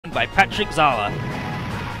trained by Patrick Zala.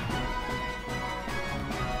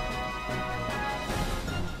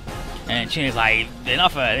 And she's like,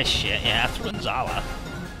 enough of this shit, yeah, that's run Zala.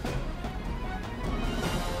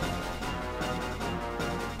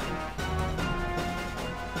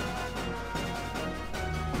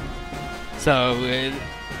 So,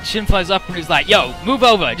 Shin flies up and he's like, yo, move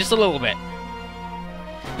over, just a little bit.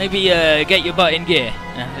 Maybe get your butt in gear.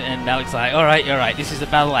 And Alec's like, alright, this is a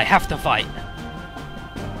battle I have to fight.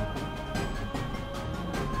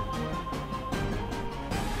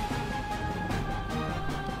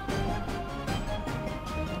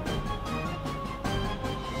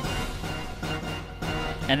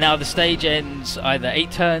 And now the stage ends either 8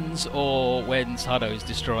 turns or when Sado is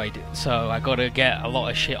destroyed. So I gotta get a lot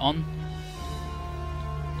of shit on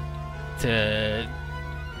to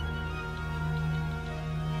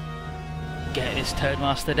get this Turd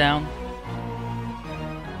Master down.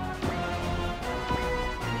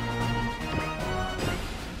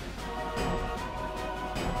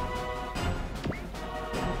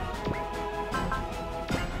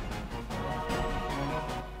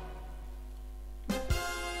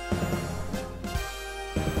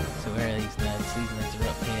 So where are these nerds? These nerds are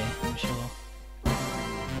up here, I'm sure.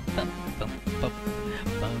 Bum, bum, bum, bum,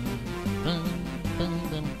 bum, bum, bum,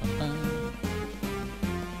 bum.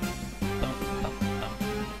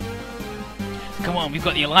 Come on, we've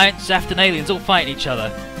got the Alliance, Zaft and Aliens all fighting each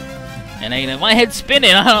other. And Aina, my head's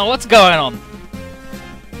spinning, I don't know what's going on.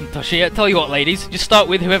 Toshi, I tell you what ladies, just start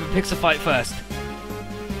with whoever picks a fight first.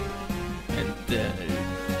 And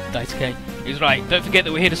Daisuke, he's right, don't forget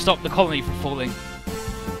that we're here to stop the colony from falling.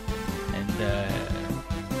 And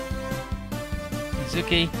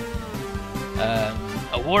Mizuki,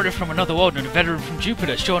 a warrior from another world and a veteran from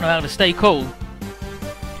Jupiter, sure know how to stay cool.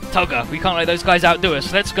 Toga, we can't let those guys outdo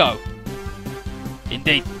us, let's go.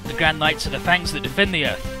 Indeed, the Grand Knights are the fangs that defend the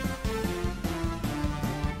Earth.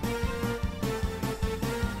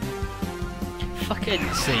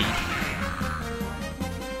 Fucking Seed.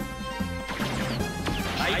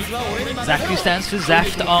 Zaku stands for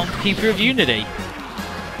Zaft, Armed Keeper of Unity.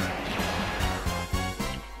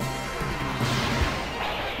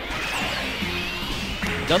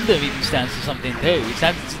 Gundam even stands for something too.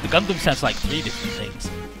 The Gundam stands for like 3 different things.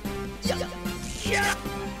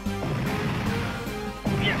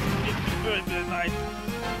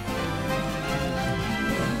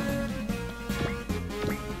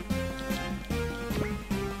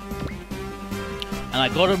 And I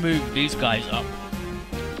gotta move these guys up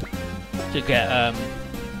to get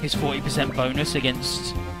his 40% bonus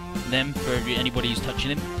against them for anybody who's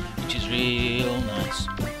touching him, which is real nice.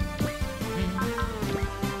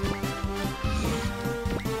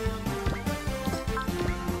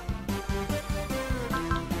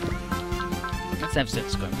 Let's have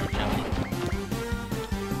sets going for it, shall we?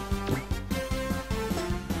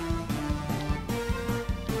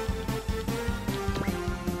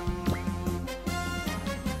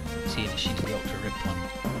 See if she's the ultra ripped one.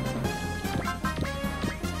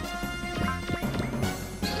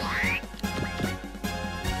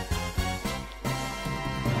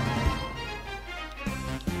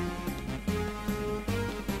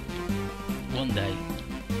 One day.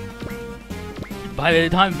 By the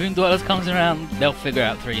time Moon Dwellers comes around, they'll figure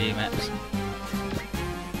out 3D maps.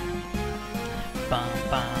 Bum,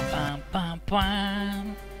 bum, bum, bum,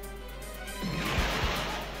 bum.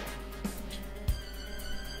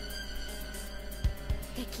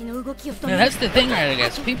 Yeah, that's the thing, I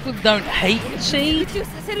guess. People don't hate Seed.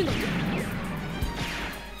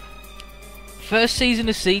 First season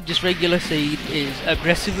of Seed, just regular Seed, is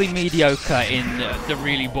aggressively mediocre in the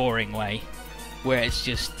really boring way, where it's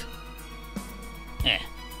just,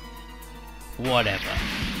 whatever.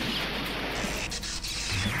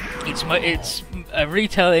 It's a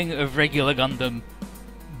retelling of regular Gundam,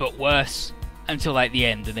 but worse until like the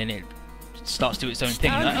end, and then it starts to do its own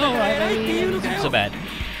thing. Like, oh, it's not so bad.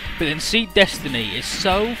 But then Seed Destiny is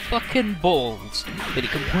so fucking balls that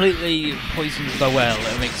it completely poisons the well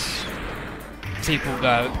and makes people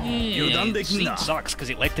go, Seed sucks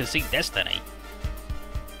because it led to Seed Destiny.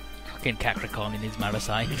 Fucking Kakarikon in his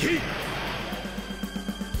Marasai.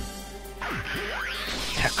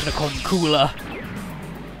 Kakarikon cooler.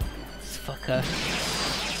 This fucker.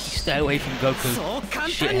 You stay away from Goku,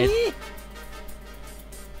 shithead.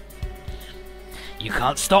 You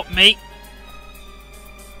can't stop me!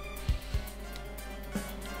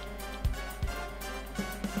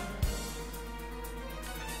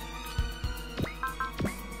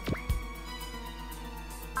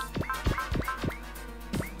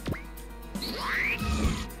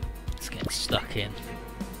 Let's get stuck in.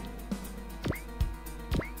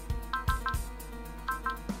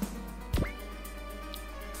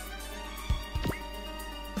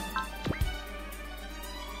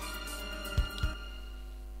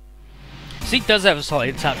 Z does have a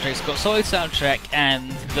solid soundtrack. It's got a solid soundtrack,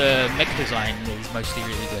 and the mech design is mostly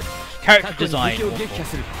really good. Character design,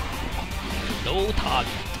 awful. No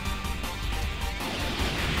target.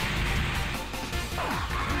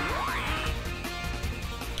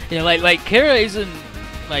 Yeah, like Kira isn't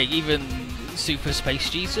like even Super Space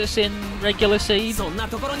Jesus in regular Seed.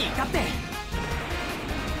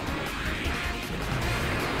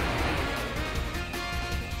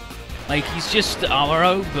 Like he's just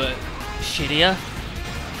Amuro, but shittier.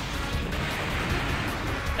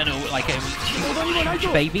 And like a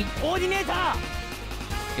huge baby.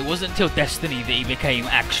 It wasn't until Destiny that he became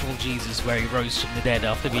actual Jesus, where he rose from the dead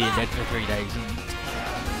after being dead for 3 days and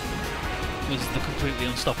was the completely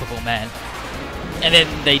unstoppable man. And then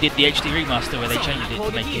they did the HD remaster where they changed it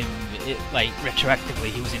to make him, like, retroactively,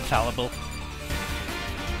 he was infallible.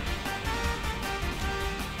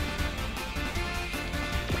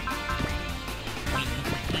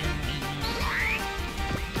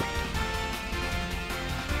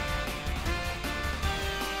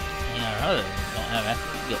 Yeah, I don't have that.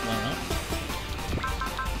 Get one up.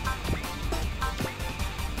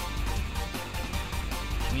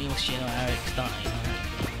 Real shit on Eric Stein.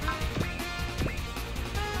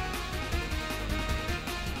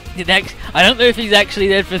 I don't know if he's actually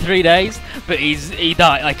dead for 3 days, but he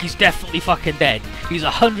died. Like, he's definitely fucking dead. He's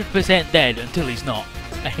 100% dead until he's not.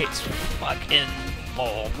 And it's fucking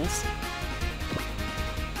balls.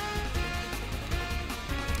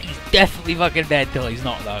 He's definitely fucking dead till he's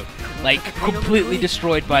not, though. Like, completely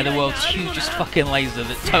destroyed by the world's hugest fucking laser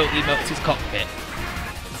that totally melts his cockpit.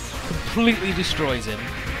 Completely destroys him.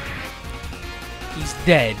 He's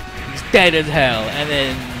dead. He's dead as hell. And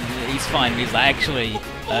then he's fine. He's like, actually,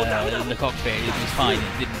 in the cockpit, it was fine.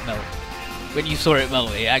 It didn't melt. When you saw it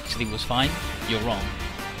melt, it actually was fine. You're wrong.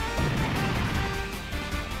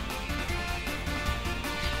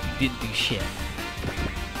 He didn't do shit.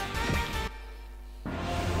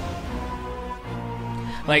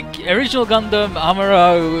 Like, original Gundam,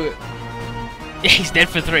 Amuro, he's dead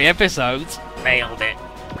for 3 episodes. Nailed it.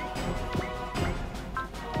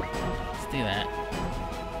 Let's do that.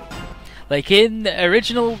 Like, in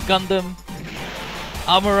original Gundam,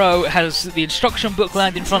 Amuro has the instruction book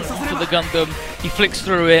land in front of the Gundam, he flicks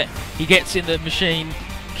through it, he gets in the machine,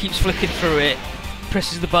 keeps flicking through it,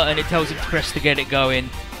 presses the button it tells him to press to get it going,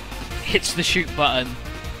 hits the shoot button.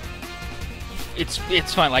 It's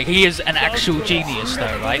fine, like, he is an actual genius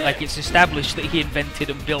though, right? Like, it's established that he invented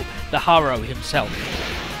and built the Haro himself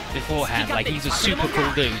beforehand. Like, he's a super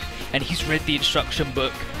cool dude, and he's read the instruction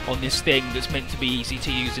book on this thing that's meant to be easy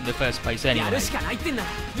to use in the first place anyway.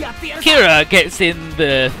 Kira gets in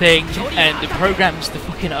the thing and programs the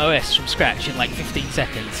fucking OS from scratch in like 15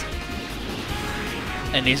 seconds.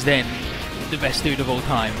 And is then the best dude of all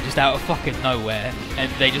time, just out of fucking nowhere.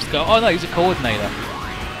 And they just go, oh no, he's a coordinator.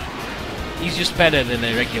 He's just better than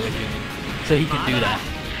a regular human, so he can do that.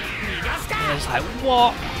 And it's like,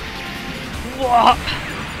 what? What?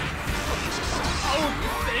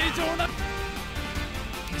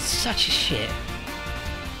 He's such a shit.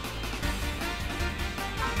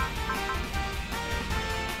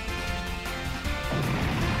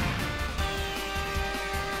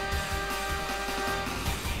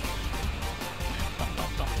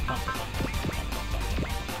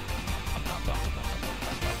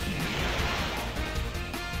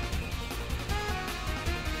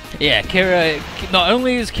 Yeah, Kira, not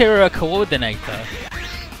only is Kira a coordinator,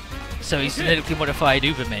 so he's genetically modified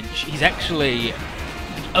Ubermensch, he's actually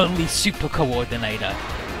the only super coordinator.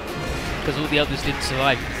 Because all the others didn't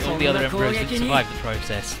survive, all the other Emperors didn't survive the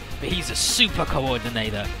process. But he's a super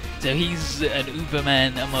coordinator, so he's an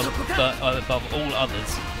Uberman above all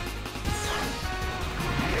others.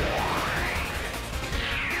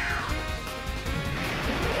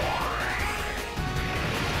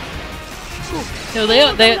 No, they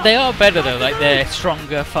are better though. Like, they're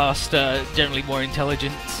stronger, faster, generally more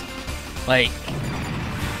intelligent. Like,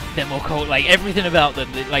 they're more like, everything about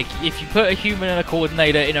them. Like, if you put a human and a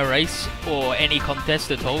coordinator in a race or any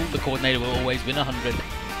contest at all, the coordinator will always win 100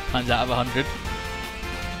 times out of 100.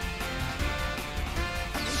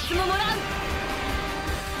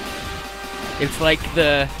 It's like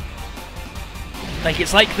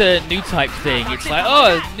the new type thing. It's like,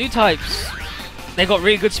 oh, new types, they got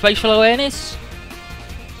really good spatial awareness,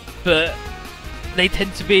 but they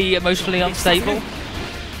tend to be emotionally unstable.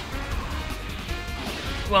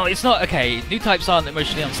 Well, it's not, okay, new types aren't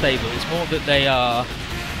emotionally unstable, it's more that they are,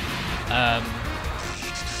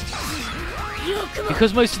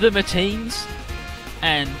 because most of them are teens,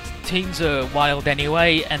 and teens are wild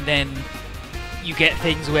anyway, and then you get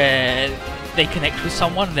things where they connect with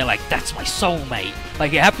someone and they're like, that's my soulmate.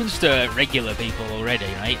 Like, it happens to regular people already,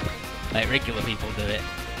 right? Like, regular people do it.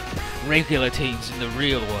 Regular teens in the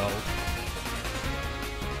real world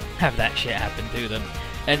have that shit happen to them.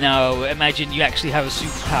 And now, imagine you actually have a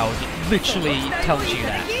superpower that literally tells you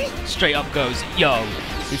that. Straight up goes, yo,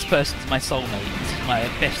 this person's my soulmate. This is my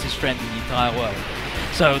bestest friend in the entire world.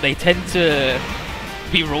 So they tend to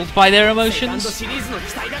be ruled by their emotions.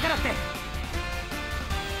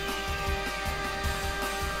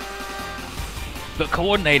 But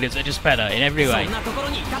coordinators are just better in every way.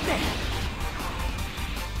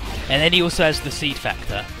 And then he also has the seed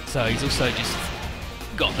factor, so he's also just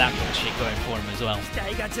got that bullshit going for him as well.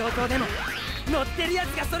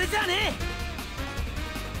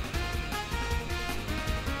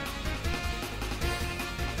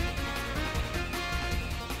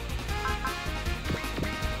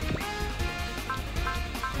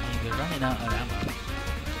 We're running out of ammo.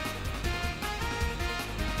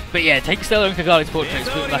 But yeah, take Stella and Kagali's portraits,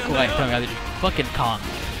 put it back away, and tell me how they do. Fucking can't.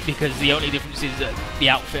 Because the only difference is that the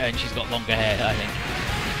outfit and she's got longer hair, I think.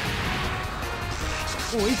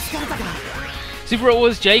 Super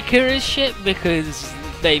was J Kira's shit because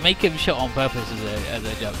they make him shot on purpose as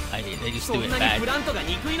a joke. They just do it bad.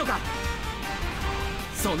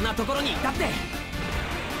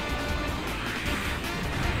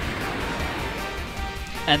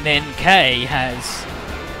 And then Kay has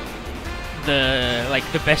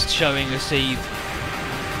the best showing of Seed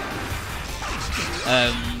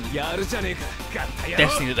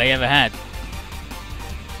Destiny that they ever had.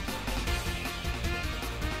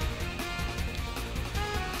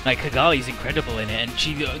 Like, Kagali's incredible in it, and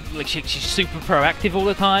she's super proactive all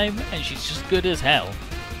the time, and she's just good as hell.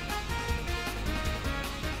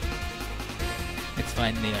 It's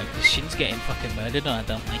fine, you know, because Shin's getting fucking murdered and I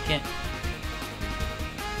don't like it.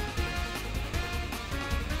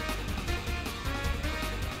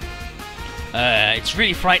 It's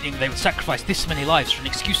really frightening they would sacrifice this many lives for an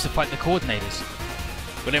excuse to fight the coordinators.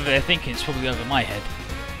 Whatever they're thinking is probably over my head.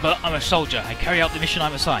 But I'm a soldier, I carry out the mission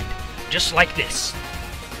I'm assigned. Just like this.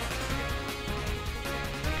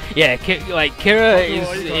 Yeah, Kira is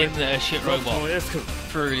in a shit robot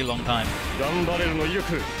for a really long time.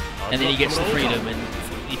 And then he gets the freedom and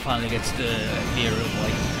he finally gets the mirror of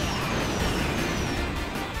light.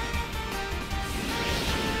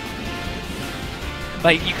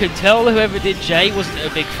 Like, you could tell whoever did Jay wasn't a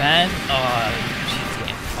big fan. Oh, she's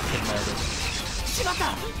getting fucking murdered.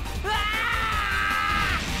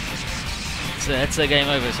 So that's a game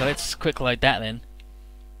over, so let's quick load that then.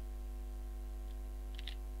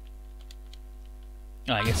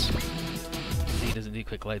 Oh, I guess he doesn't do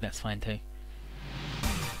quick load, that's fine too.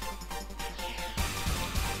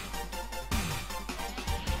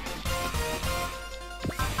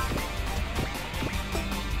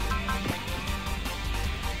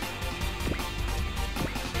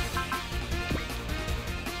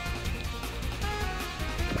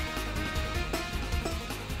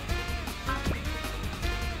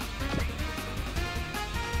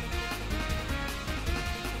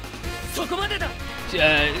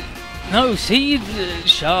 No, Seed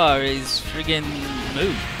Shah is friggin'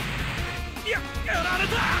 Moo.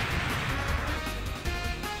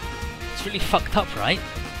 It's really fucked up, right?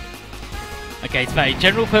 Okay, it's about a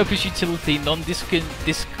general purpose utility,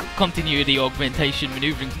 non-discontinuity augmentation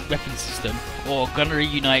maneuvering weapon system, or gunnery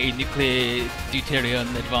united nuclear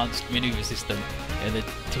deuterium advanced maneuver system. And the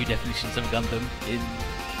two definitions of a Gundam is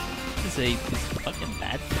fucking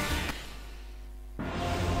bad.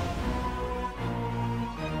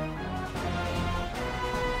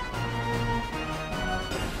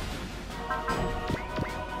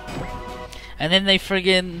 And then they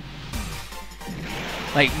friggin'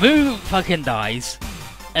 like, Moo fucking dies,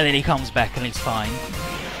 and then he comes back and he's fine.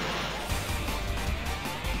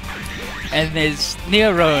 And there's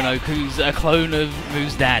Neo Roanoke, who's a clone of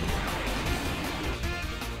Moo's dad.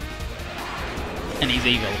 And he's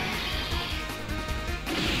evil.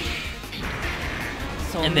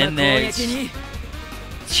 And then there's...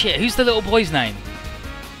 Shit, who's the little boy's name?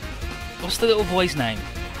 What's the little boy's name?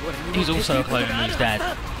 Who's also a clone of Moo's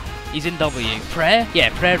dad. He's in W. Prayer?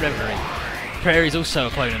 Yeah, Prayer Reverie. Prayer is also a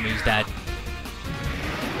clone of Moo's dad.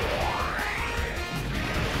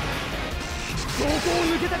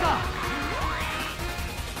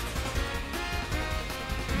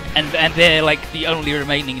 And they're like the only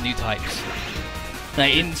remaining new types.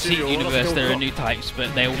 Like, in Seed Universe there are new types,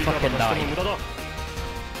 but they all fucking die.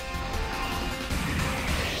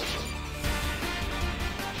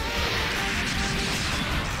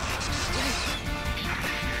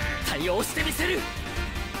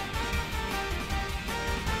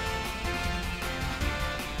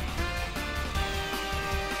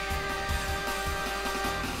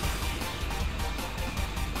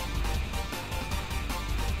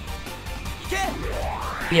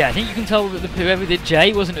 Yeah, I think you can tell that whoever did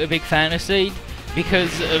J wasn't a big fan of Seed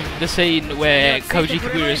because of the scene where Koji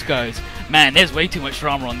Kaguras goes, "Man, there's way too much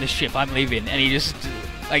drama on this ship, I'm leaving," and he just,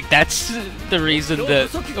 like, that's the reason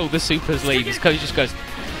that all the supers leave, is Koji just goes,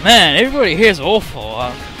 "Man, everybody here's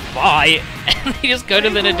awful, bye," and they just go to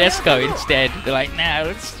the Nadesco instead. They're like, "Nah,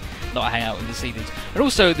 let's not hang out with the Seed dudes." And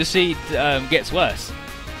also, the Seed gets worse.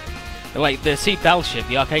 Like, the Seed battleship,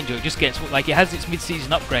 the Archangel, it just gets, like, it has its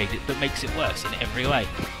mid-season upgrade that makes it worse in every way.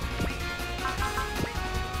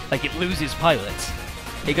 Like, it loses pilots.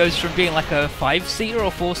 It goes from being like a 5-seater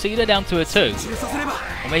or 4-seater down to a 2.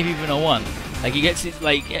 Or maybe even a 1. Like, it gets it,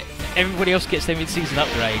 like, everybody else gets their mid-season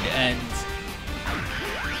upgrade, and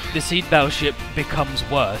the Seed battleship becomes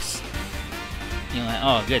worse. You're like,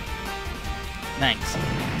 oh, good. Thanks.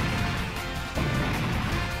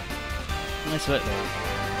 Nice work though.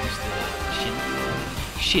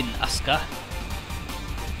 Shin Asuka.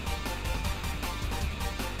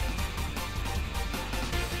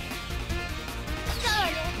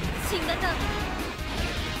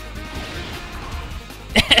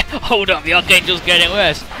 Hold up, the Archangel's getting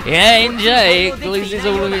worse. Yeah, NJ, it loses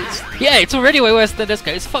all of its... Yeah, it's already way worse than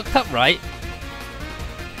Nadesco. It's fucked up, right?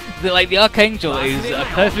 The Archangel is a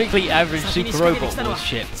perfectly average Super Robot Wars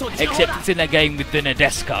ship, except it's in a game with the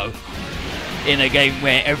Nadesco. In a game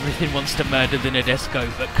where everything wants to murder the Nadesco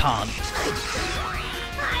but can't.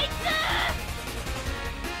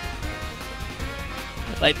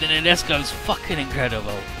 Like, the Nadesco's fucking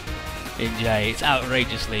incredible in J. It's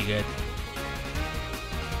outrageously good.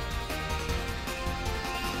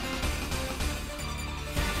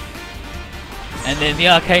 And then the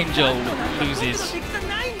Archangel loses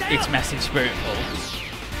its massive Spirit Ball,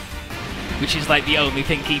 which is like the only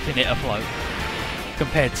thing keeping it afloat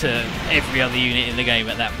compared to every other unit in the game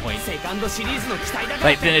at that point.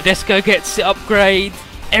 Like, the Nadesco gets an upgrade,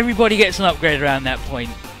 everybody gets an upgrade around that point,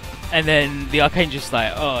 and then the Archangel's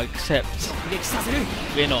like, oh, except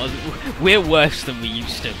we're worse than we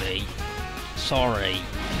used to be. Sorry.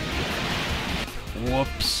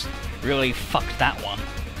 Whoops. Really fucked that one.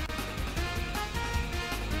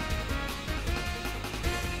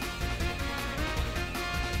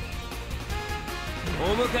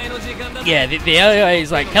 Yeah, the LOA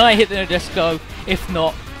is like, can I hit the Nadesco? If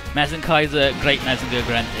not, Mazen Kaiser, Great Mazinger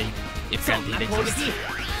Grantee, if Grantee exists.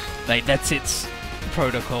 Like, that's its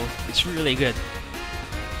protocol. It's really good.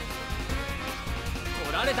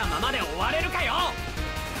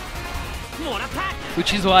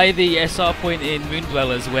 Which is why the SR point in Moon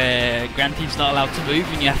Dwellers, where Grantee's not allowed to move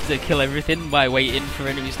and you have to kill everything by waiting for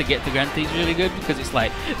enemies to get to Grantee, is really good, because it's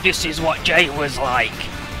like, this is what J was like.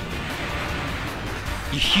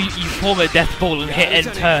 You form a death ball and hit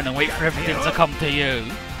end turn and wait for everything to come to you.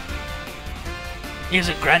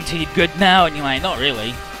 Isn't Grantee good now? And you're like, not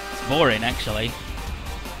really. It's boring, actually.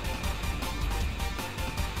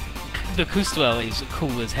 The Kustwell is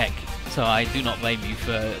cool as heck, so I do not blame you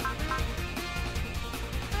for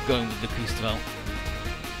going with the Kustwell.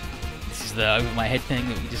 This is the over my head thing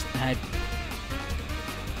that we just had.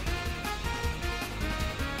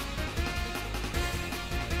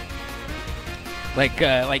 Like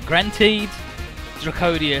Grantee,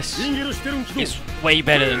 Dracodius is way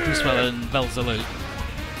better than Kustwell and Belzelut.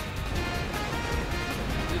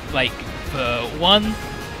 Like, for one,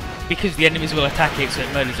 because the enemies will attack it, so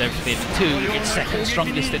it murders everything. And two, its second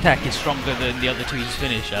strongest attack is stronger than the other two's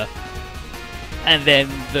finisher. And then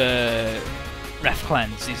the Wrath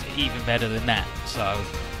Clans is even better than that, so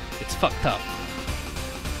it's fucked up.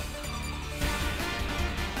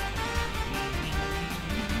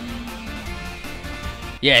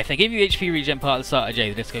 Yeah, if they give you HP regen part of the start of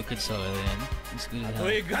J, let's go good solo then. It's good as hell.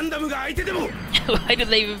 Why did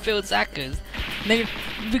they even field Zaku's?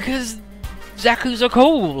 Because Zaku's are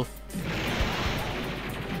cool!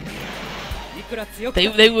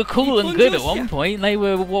 They were cool and good at one point. They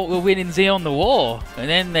were what were winning Xeon the War, and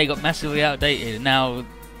then they got massively outdated. And now,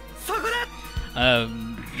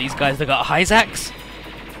 these guys have got high Zacs,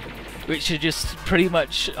 which are just pretty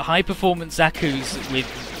much high performance Zaku's with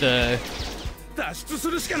the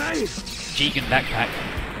Jigen backpack.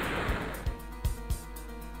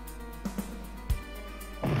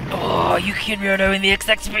 Oh, Yuki and Ryono in the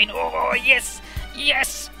exact speed. Oh, yes!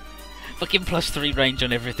 Yes! Fucking +3 range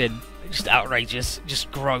on everything. Just outrageous. Just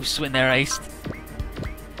gross when they're aced.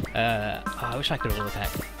 I wish I could all attack.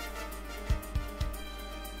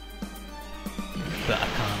 But I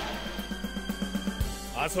can't.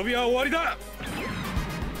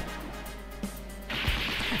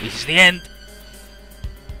 This is the end.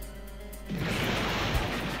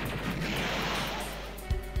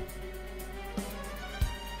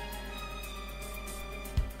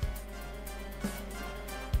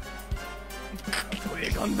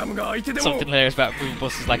 Something hilarious about moving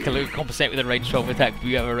bosses like a little compensate with a range 12 attack, but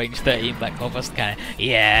you have a range 13 black hole bust kind of.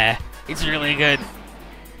 Yeah, it's really good.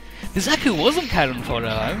 The Zaku wasn't canon for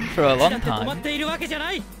a long time.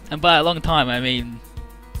 And by a long time, I mean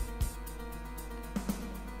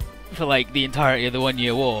for like the entirety of the 1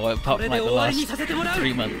 year war, apart from like the last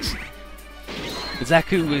 3 months. The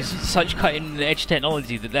Zaku was such cutting edge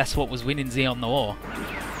technology that that's what was winning Xeon the war.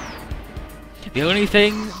 The only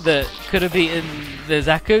thing that could have beaten the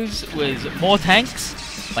Zakus was more tanks,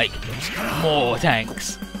 like more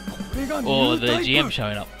tanks, or the GM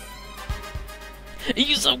showing up. Are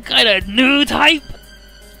you some kind of new type?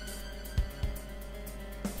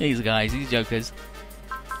 These guys, these jokers.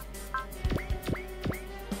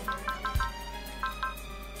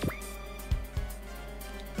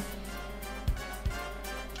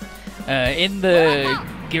 In the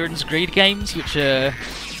Giron's Greed games, which are...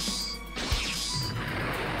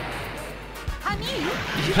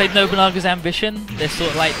 If you played Nobunaga's Ambition, they're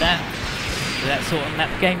sort of like that sort of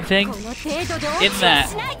map game thing. In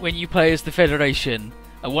that, when you play as the Federation,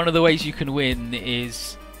 one of the ways you can win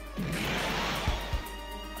is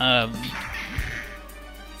just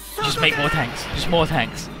make more tanks, just more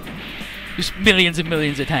tanks, just millions and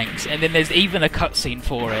millions of tanks, and then there's even a cutscene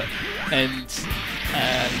for it. And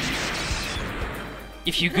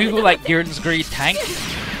if you Google like Giron's Greed tank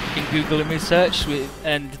in Google image search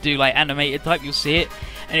and do like animated type, you'll see it.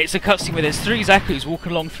 And it's a cutscene where there's 3 Zakus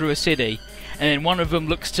walking along through a city, and then one of them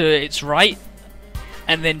looks to its right,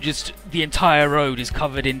 and then just the entire road is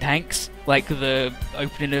covered in tanks, like the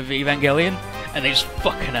opening of Evangelion, and they just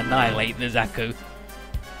fucking annihilate the Zaku.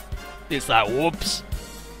 It's like, whoops.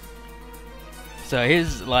 So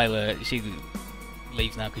here's Lila. She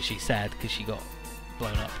leaves now because she's sad because she got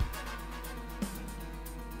blown up.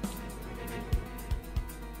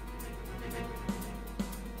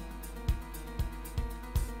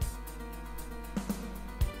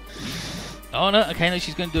 Oh no, okay, no,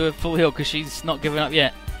 she's going to do a full heal because she's not giving up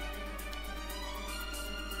yet.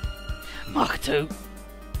 Mach 2.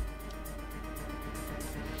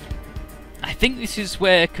 I think this is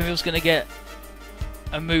where Camille's going to get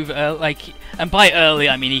a move, like, and by early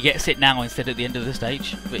I mean he gets it now instead at the end of the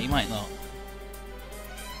stage, but he might not.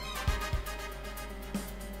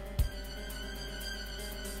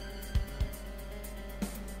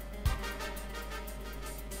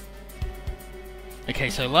 Okay,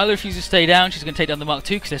 so Lila refuses to stay down. She's going to take down the Mark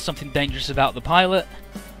II because there's something dangerous about the pilot.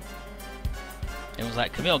 Everyone's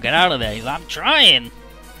like, Camille, get out of there. He's like, I'm trying.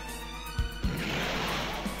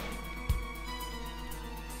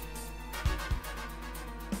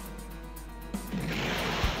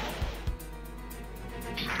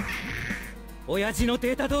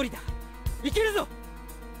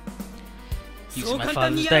 Using my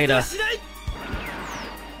father's data.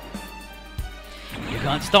 You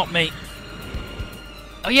can't stop me.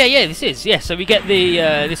 Oh yeah, this is. Yeah, so we get the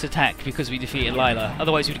this attack because we defeated Lila.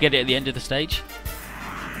 Otherwise we'd get it at the end of the stage.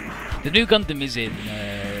 The new Gundam is in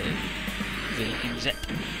Z.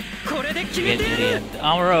 The end.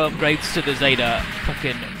 Armor upgrades to the Zeta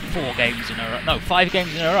fucking 4 games in a row. No, 5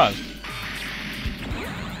 games in a row.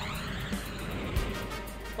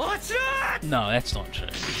 No, that's not true.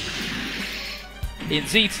 In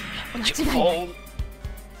Z... In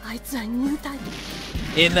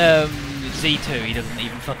Z2 he doesn't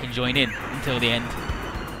even fucking join in until the end.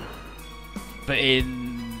 But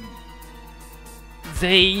in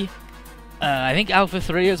Z... I think Alpha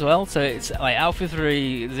 3 as well, so it's like Alpha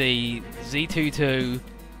 3, the Z22,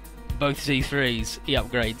 both Z3s, he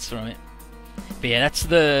upgrades from it. But yeah, that's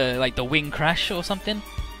the, like, the wing crash or something.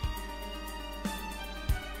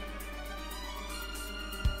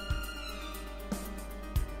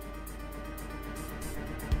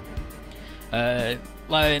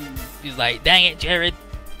 Lion is like, dang it, Jared.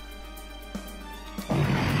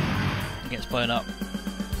 He gets blown up.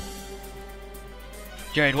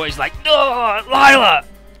 Jared What is like, no, Lila!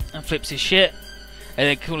 And flips his shit. And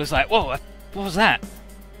then Cooler's like, whoa, what was that?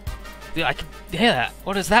 I can hear that.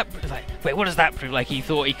 What does that prove? Like, wait, what does that prove? Like, he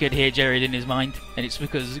thought he could hear Jared in his mind. And it's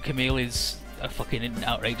because Camille is a fucking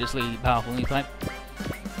outrageously powerful new type.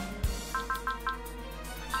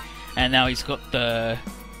 And now he's got the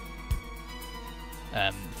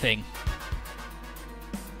thing.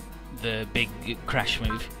 The big crash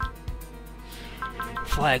move.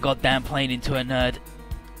 Fly a goddamn plane into a nerd.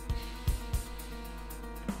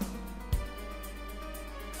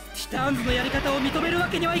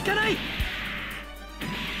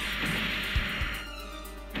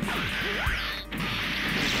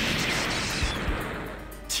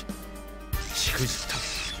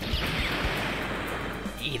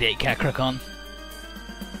 Eat it, Kakarikon.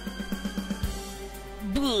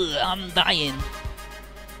 Ugh, I'm dying.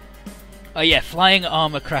 Oh yeah, flying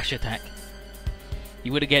armor crash attack.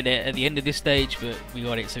 You would have get it at the end of this stage, but we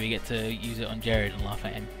got it, so we get to use it on Jared and laugh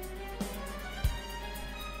at him.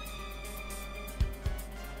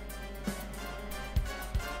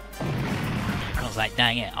 I was like,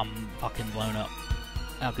 dang it, I'm fucking blown up.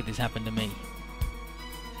 How could this happen to me?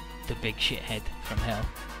 The big shithead from hell.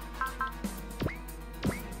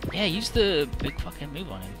 Yeah, use the big fucking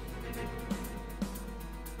move on him.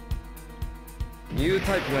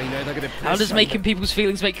 How does making people's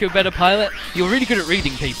feelings make you a better pilot? You're really good at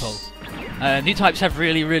reading people. New types have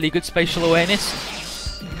really, really good spatial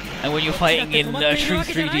awareness. And when you're fighting in a true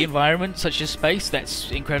 3D environment, such as space,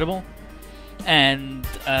 that's incredible. And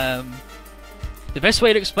the best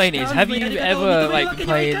way to explain it is, have you ever like been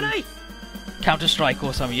playing Counter-Strike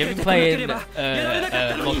or something? You ever been playing a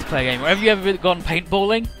multiplayer game? Or have you ever gone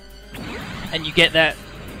paintballing? And you get that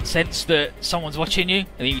sense that someone's watching you, and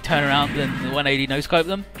then you turn around and 180 no-scope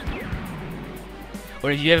them? Or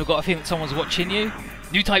have you ever got a feeling that someone's watching you?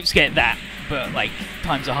 New types get that, but like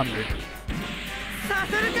times 100.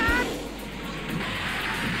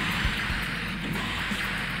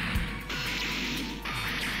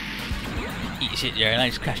 Eat shit, Jared. I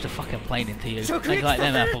just crashed a fucking plane into you. Don't you like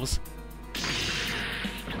them apples?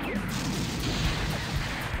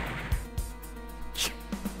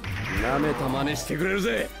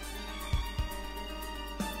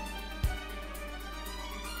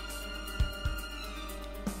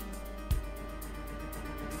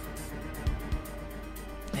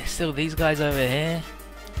 There's still these guys over here.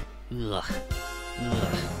 Ugh.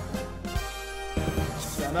 Ugh.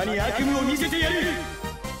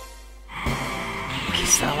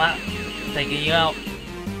 Kisama, taking you out.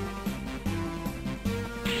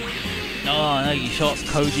 Oh no, you shot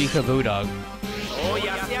Koji Kabudog.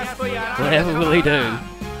 Whatever will he do?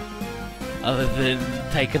 Other than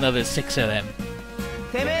take another 6 of them.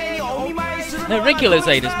 No, regular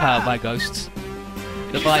Zeta's powered by ghosts.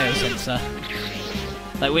 The biosensor.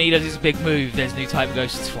 Like when he does his big move, there's new type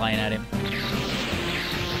ghosts flying at him.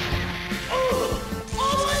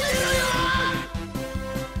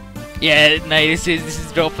 Yeah, no, this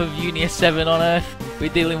is drop of Unia 7 on Earth. We're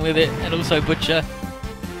dealing with it, and also Butcher.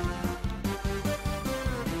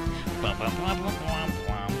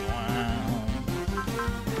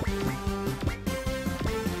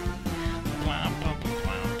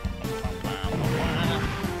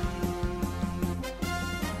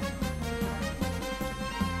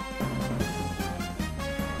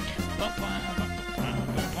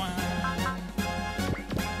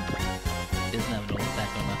 Doesn't have an all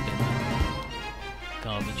attack or nothing.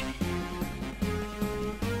 Garbage.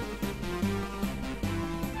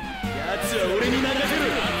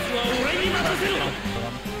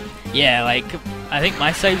 Yeah, like, I think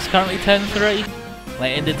my save's currently turn 3.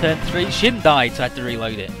 Like, into turn 3. Shin died, so I had to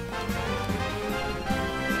reload it.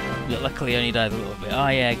 But luckily, only died a little bit. Oh,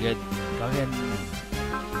 yeah, good. Go ahead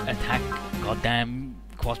and attack goddamn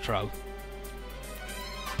Quattro.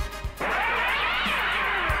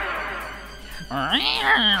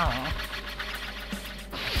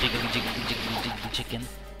 Jiggly, jiggly, jiggly, jiggly chicken.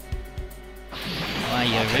 Oh,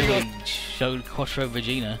 yeah, really showed Quattro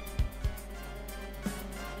Vagina.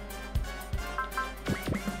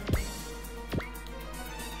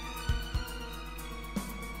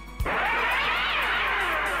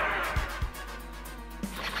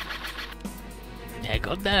 Yeah,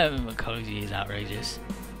 goddamn, Koji is outrageous.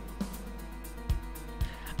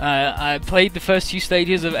 I played the first 2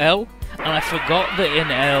 stages of L, and I forgot that in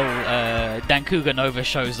L, Dankuga Nova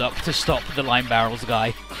shows up to stop the line barrels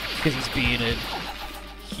guy, because he's being a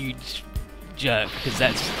huge jerk, because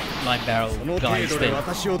that's line barrel guy's thing.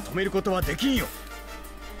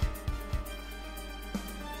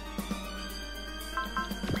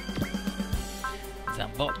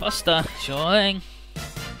 Zambot Buster, sure thing.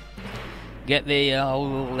 Get the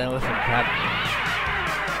whole elephant crab.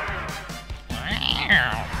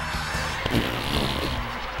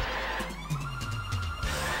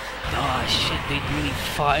 Oh shit, they really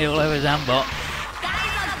fight all over Zambot.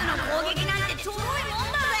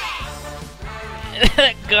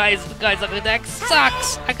 guys, look, that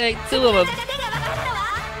sucks! I got 2 of them.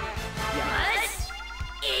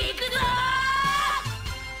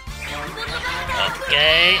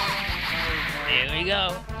 Okay, here we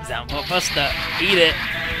go. Zambot Buster, eat it.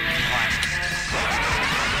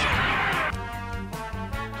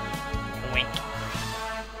 Wink.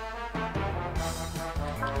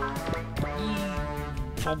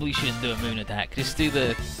 Probably shouldn't do a moon attack. Just do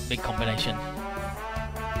the big combination.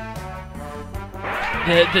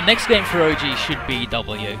 The next game for OG should be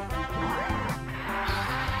W.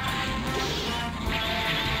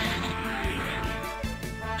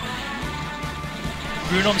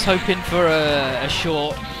 Runom's hoping for a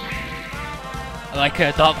short, like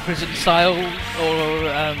a Dark Prison style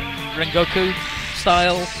or Rengoku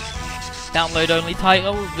style download only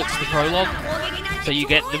title that's the prologue, so you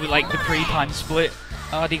get the pre-time split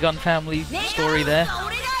Ardigun family story there.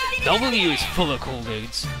 W is full of cool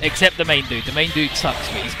dudes, except the main dude. The main dude sucks,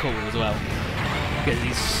 but he's cool as well because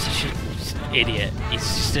he's such an idiot. He's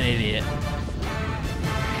just an idiot.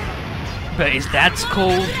 But his dad's cool,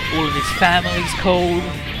 all of his family's cool,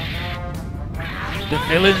 the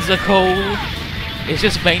villains are cool. It's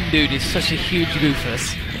just main dude is such a huge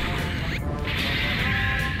goofus.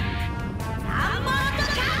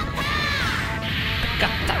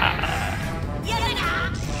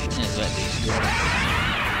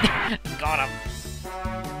 Got him.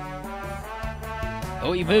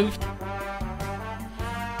 Oh, he moved.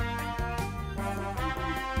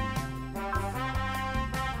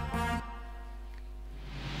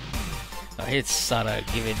 Oh, here's Sato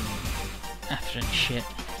giving after and shit.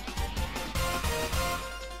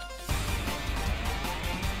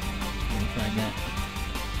 Let me find that.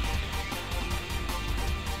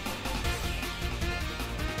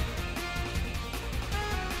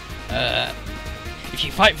 If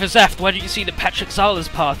you fight for Zaft, why don't you see that Patrick Zala's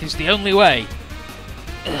path is the only way?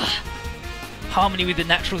 Ugh. Harmony with the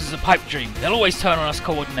Naturals is a pipe dream. They'll always turn on us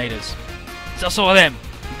coordinators. It's us or them.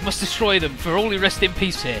 We must destroy them, for all who rest in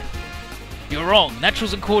peace here. You're wrong.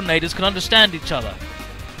 Naturals and coordinators can understand each other.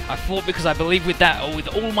 I fought because I believe with that, or with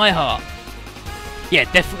all my heart. Yeah,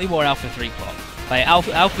 definitely more Alpha 3 plot. Like,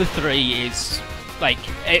 Alpha 3 is, like,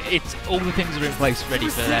 it's all the things are in place ready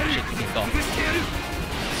for that shit to kick off.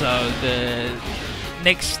 So the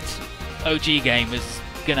next OG game is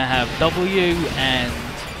gonna have W and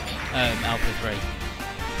Alpha 3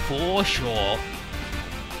 for sure,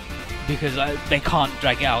 because they can't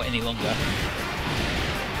drag it out any longer.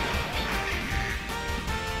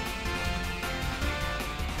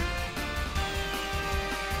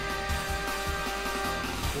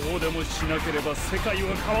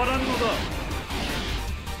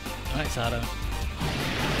 Alright, Sato.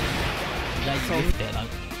 Glad you lived there, though.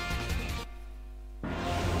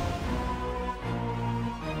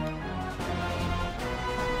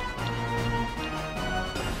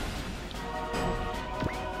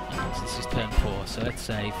 This is turn 4, so let's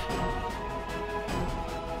save.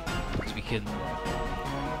 So we can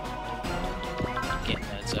get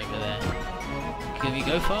nerds over there. Can we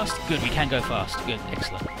go fast? Good, we can go fast. Good,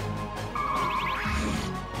 excellent.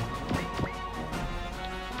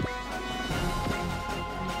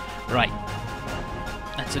 Right.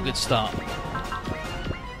 That's a good start.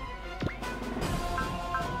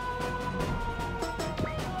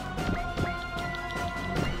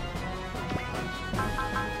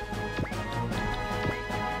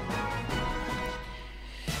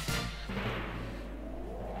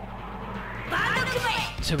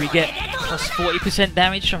 So we get plus 40%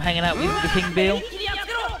 damage from hanging out with the King Beal.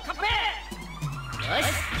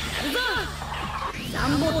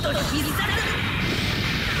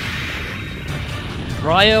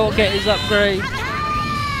 Ryo will get his upgrade.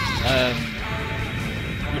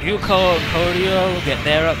 Ryuko and Koryo will get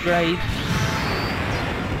their upgrade.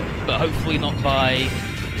 But hopefully not by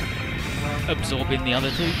absorbing the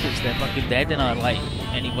other two, because they're fucking dead and I'd like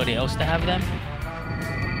anybody else to have them.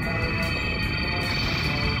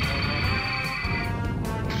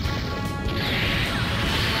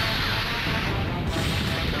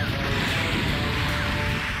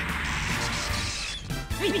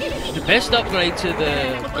 The best upgrade to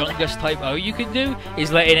the Gungus type O you can do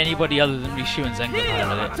is letting anybody other than Rishu and Zenga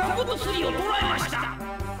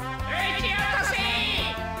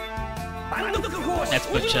pilot it. That's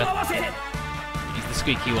Butcher. He's the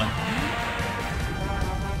squeaky one.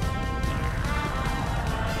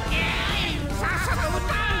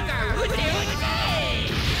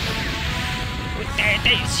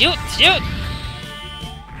 Shoot! Shoot!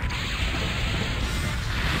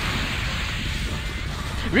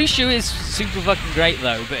 Rishu is super fucking great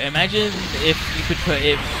though, but imagine if you could put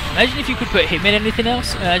him. Imagine if you could put him in anything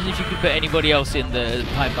else. Imagine if you could put anybody else in the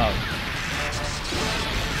type O.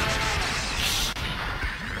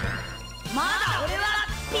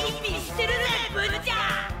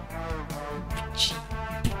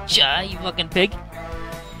 Butcher, you fucking pig!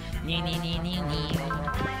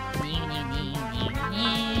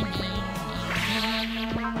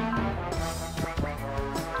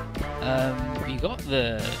 You got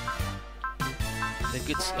the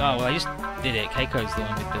good. Oh, well, I just did it. Keiko's the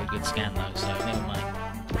one with the good scan though, so never mind.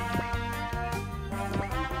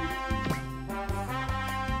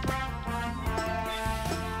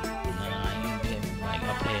 No, you need him like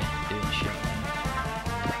up here doing shit.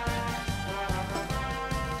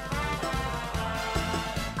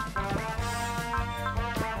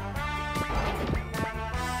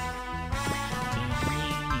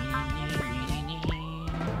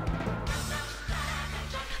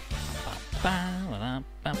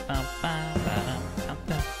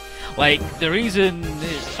 Like, the reason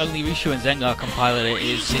only Rishu and Zengar can pilot it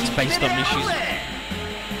is it's based on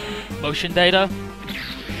Rishu's motion data.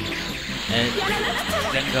 And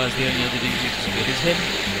Zengar's the only other dude who's as good as him,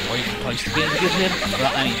 or even close to being as good as him,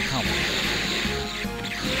 but I mean, come on.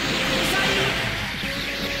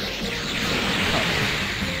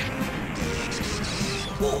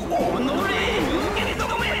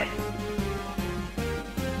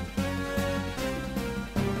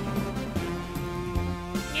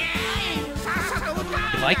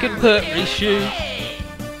 If I could put Rishu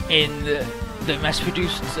in the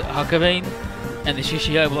mass-produced Hakabane and the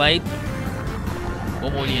Shishio Blade,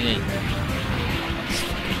 what more do you need? These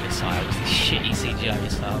fucking missiles, these shitty CGI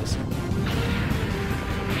missiles.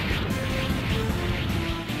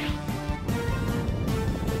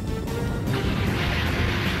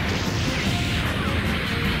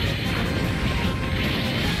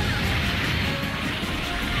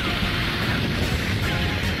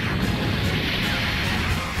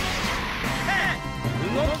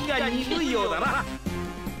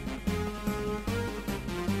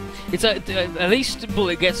 It's at least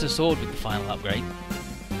Bullet gets a sword with the final upgrade.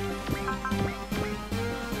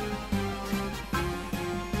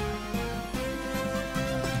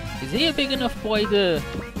 Is he a big enough boy to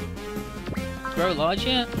grow large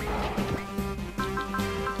yet?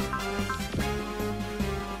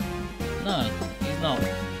 No, he's not.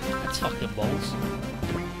 That's fucking balls.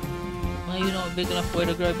 No, you're not a big enough boy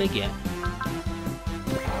to grow big yet.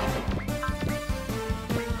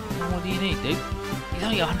 What do you need, dude? He's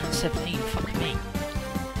only 117, fuck me.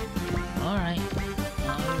 Alright.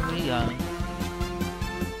 Here we go.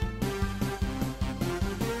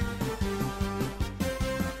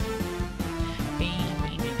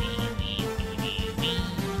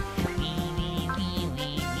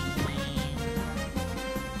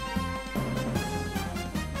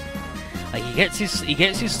 Like he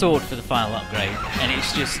gets his sword for the final upgrade, and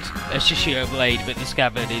it's just a Shishio blade, but the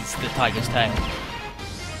scabbard is the tiger's tail.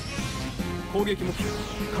 Poor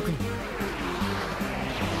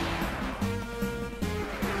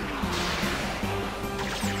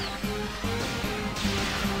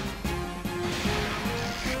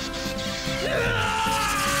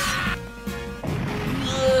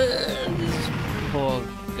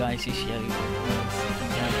guy Shishio.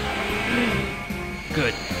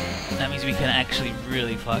 Good. That means we can actually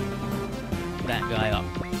really fuck that guy up.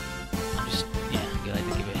 I'm just, yeah, glad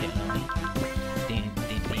to give it a hit only. I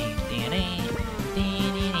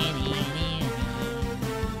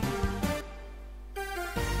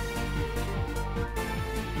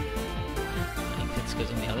think this goes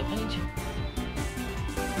on the other page.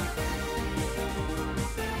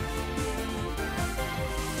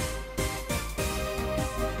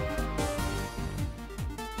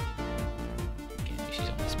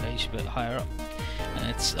 Bit higher up, and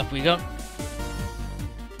it's up we go.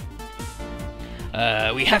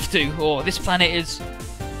 We have to, or this planet is.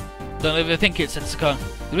 Don't overthink it, Setsuko.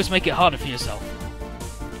 You'll just make it harder for yourself.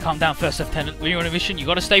 Calm down, First Lieutenant. When you're on a mission, you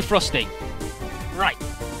gotta stay frosty. Right.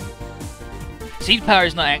 Seed power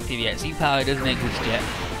is not active yet. Seed power doesn't exist yet.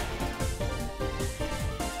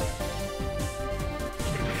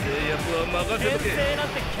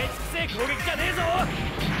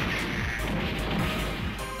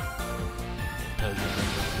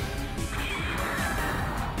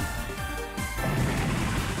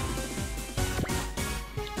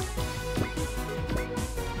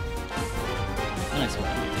 Nice one.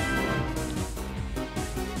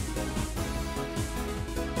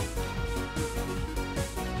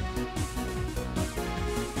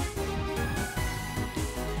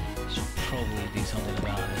 Should probably do something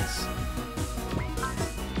about this.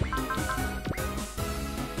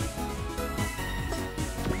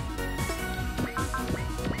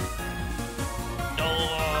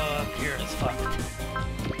 Oh, Kira's fucked.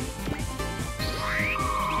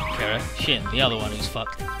 Kira? Shin, the other one who's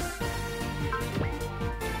fucked.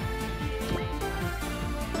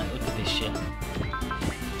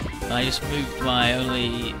 I just moved my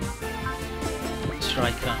only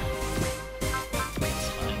striker. It's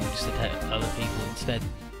fine, we'll just attack other people instead.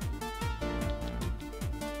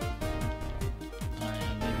 Alright,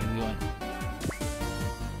 maybe we won't.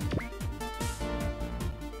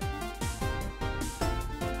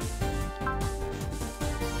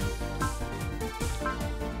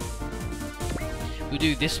 We'll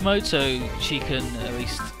do this mode so she can at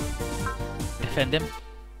least defend him.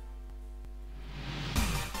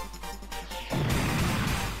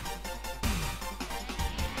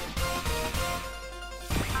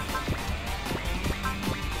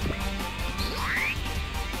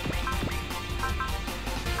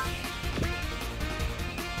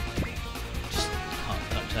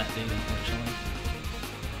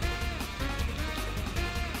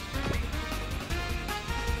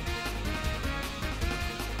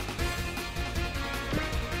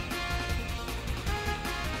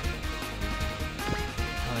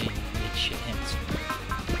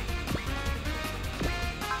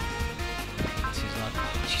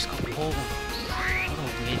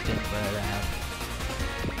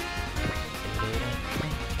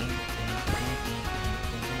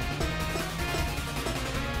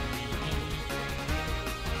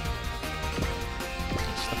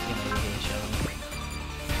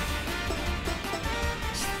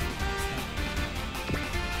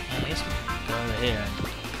 here and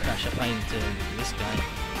crash a plane into this guy.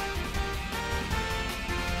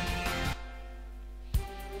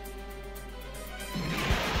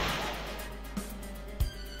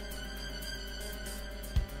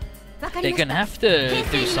 They're gonna have to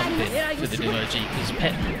do something for the new OG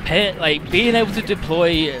because like being able to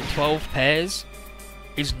deploy 12 pairs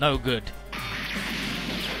is no good.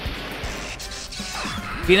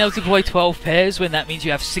 Being able to deploy 12 pairs when that means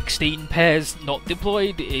you have 16 pairs not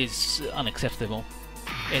deployed is unacceptable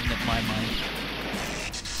in my mind.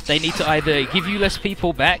 They need to either give you less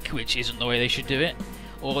people back, which isn't the way they should do it,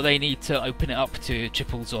 or they need to open it up to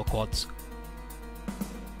triples or quads.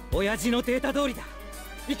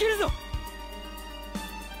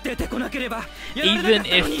 Even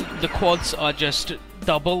if the quads are just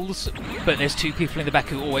doubles, but there's 2 people in the back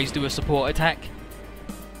who always do a support attack.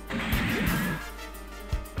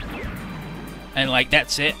 And like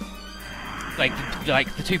that's it. Like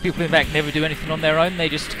the 2 people in the back never do anything on their own, they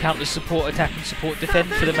just count as support attack and support defend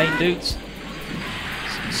for the main dudes.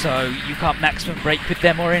 So you can't maximum break with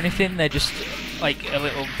them or anything, they're just like a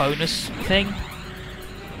little bonus thing.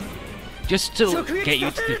 Just to get you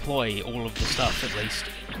to deploy all of the stuff at least.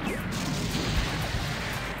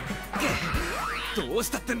 Is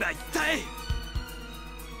that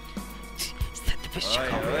the best you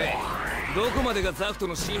can do?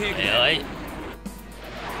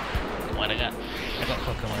 I got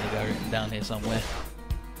Kokomoniga written down here somewhere.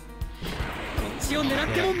 Yeah,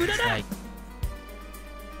 like,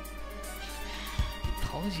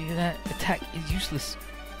 told you that attack is useless.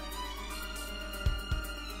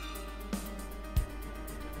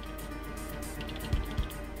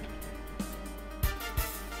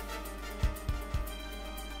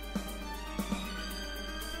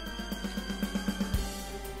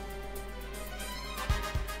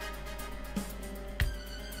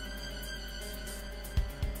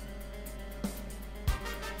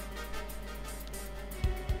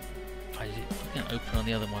 Open on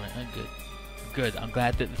the other monitor. Good. Good. I'm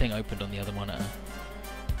glad that the thing opened on the other monitor.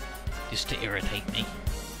 Just to irritate me.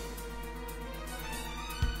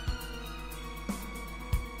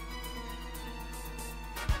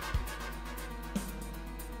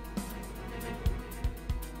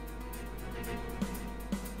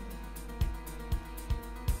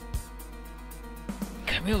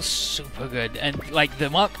 Camille's super good. And like the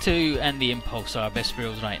Mark II and the Impulse are our best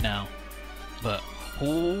reels right now. But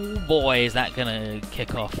oh boy, is that gonna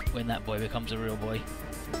kick off when that boy becomes a real boy.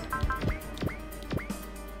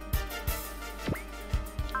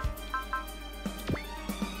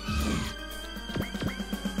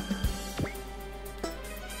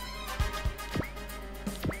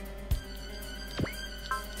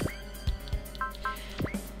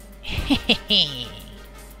 I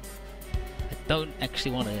don't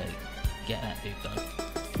actually want to get that dude though.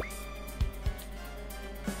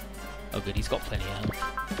 Oh good, he's got plenty of health.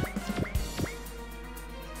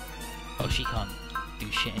 Oh, she can't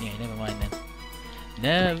do shit anyway, never mind then.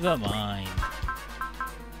 Never mind.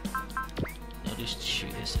 I'll just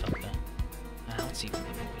shoot this fucker. Let's even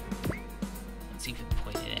the point. Let's even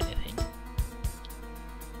point at anything.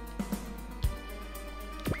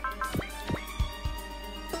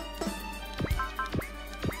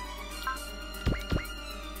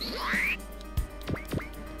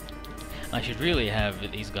 I should really have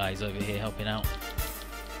these guys over here helping out.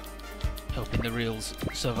 Helping the reels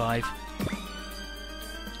survive.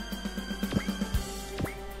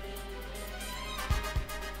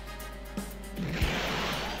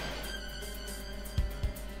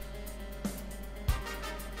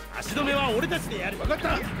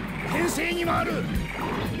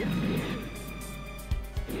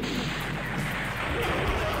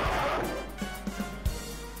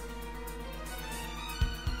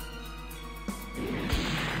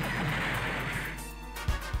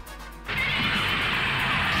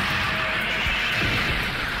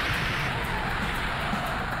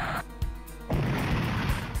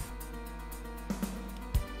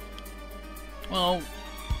 Well,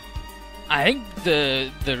 I think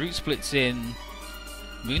the route splits in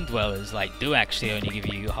Moon Dwellers do actually only give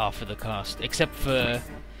you half of the cast, except for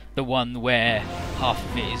the one where half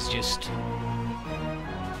of it is just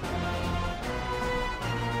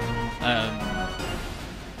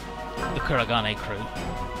the Kuragane crew.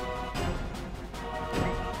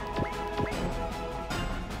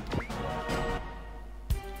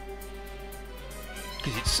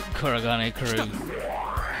 Because it's Kuragane crew.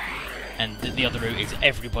 And the other route is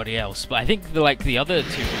everybody else. But I think the other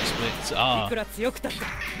 2 route splits are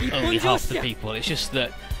only half the people. It's just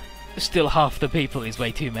that still half the people is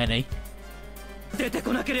way too many.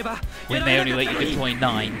 When they only let you deploy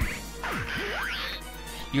 9.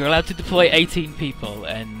 You're allowed to deploy 18 people,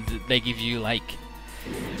 and they give you like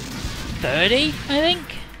 30, I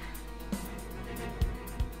think.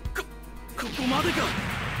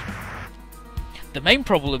 The main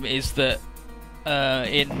problem is that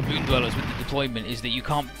in Moon Dwellers with the deployment is that you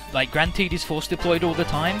can't, like, Granted is force deployed all the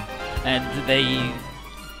time, and they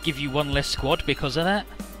give you one less squad because of that.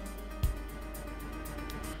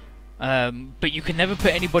 But you can never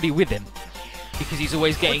put anybody with him, because he's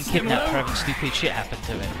always getting kidnapped for having stupid shit happen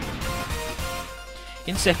to him.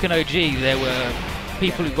 In second OG, there were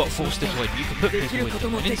people who got force deployed, you could put people with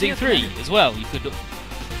them. And in Z3 as well, you could,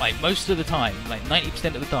 like, most of the time, like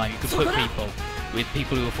 90% of the time, you could put people with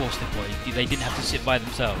people who were force deployed. They didn't have to sit by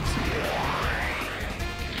themselves.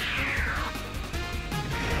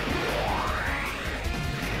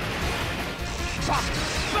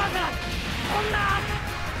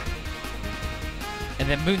 And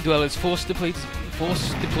then Moon Dwellers force deploys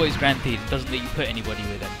Granted and doesn't let you put anybody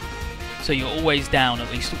with him. So you're always down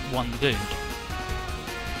at least one dude.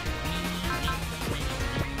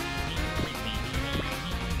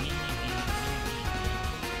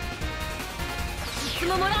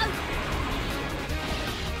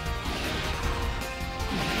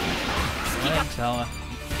 Thanks, Ella.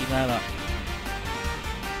 Keep that up.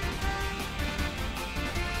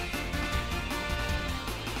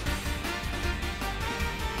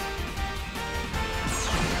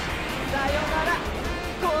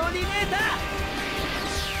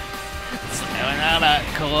 Sayonara,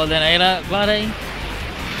 coordinator, buddy.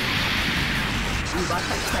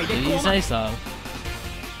 Do you say so?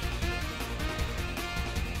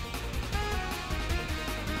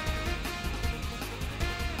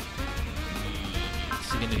 This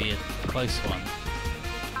is going to be a close one.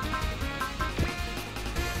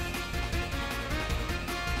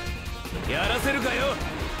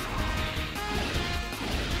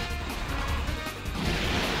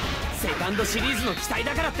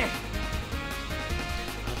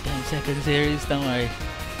 Second series, don't worry.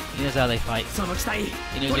 He knows how they fight. He knows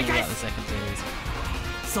all about the second series.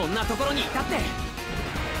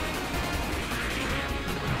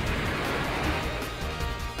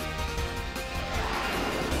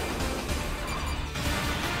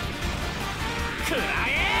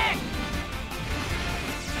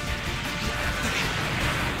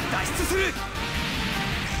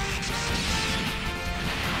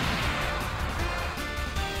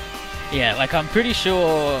 Yeah, like, I'm pretty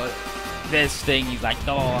sure this thing is like,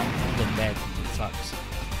 oh, I'm holding dead. It sucks.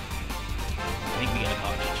 I think we get a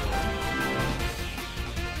cartridge.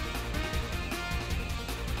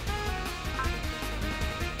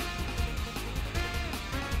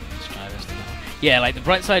 Let's try this thing out. Yeah, like, the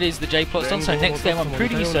bright side is the J-plot's done, so next game I'm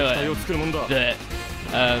pretty certain that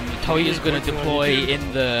Toya's going to deploy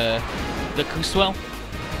in the Kuswell,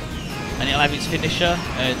 and it'll have its finisher,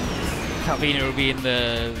 and Calvina will be in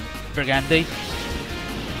the Brigandi,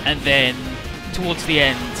 and then towards the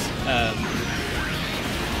end,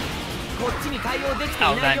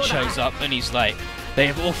 Alvan shows up and he's like, they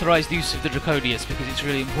have authorized use of the Dracodius because it's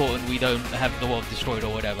really important we don't have the world destroyed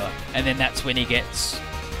or whatever, and then that's when he gets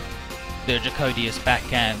the Dracodius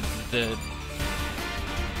back and the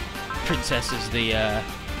princess as the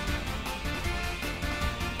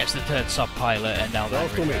as the third sub-pilot, and Alvan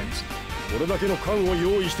returns.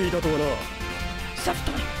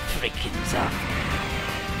 Softly freaking Zaft.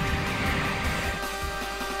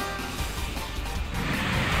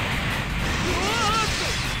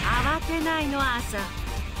 慌てないの朝。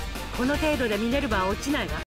この程度でミネルヴァは落ちないわ。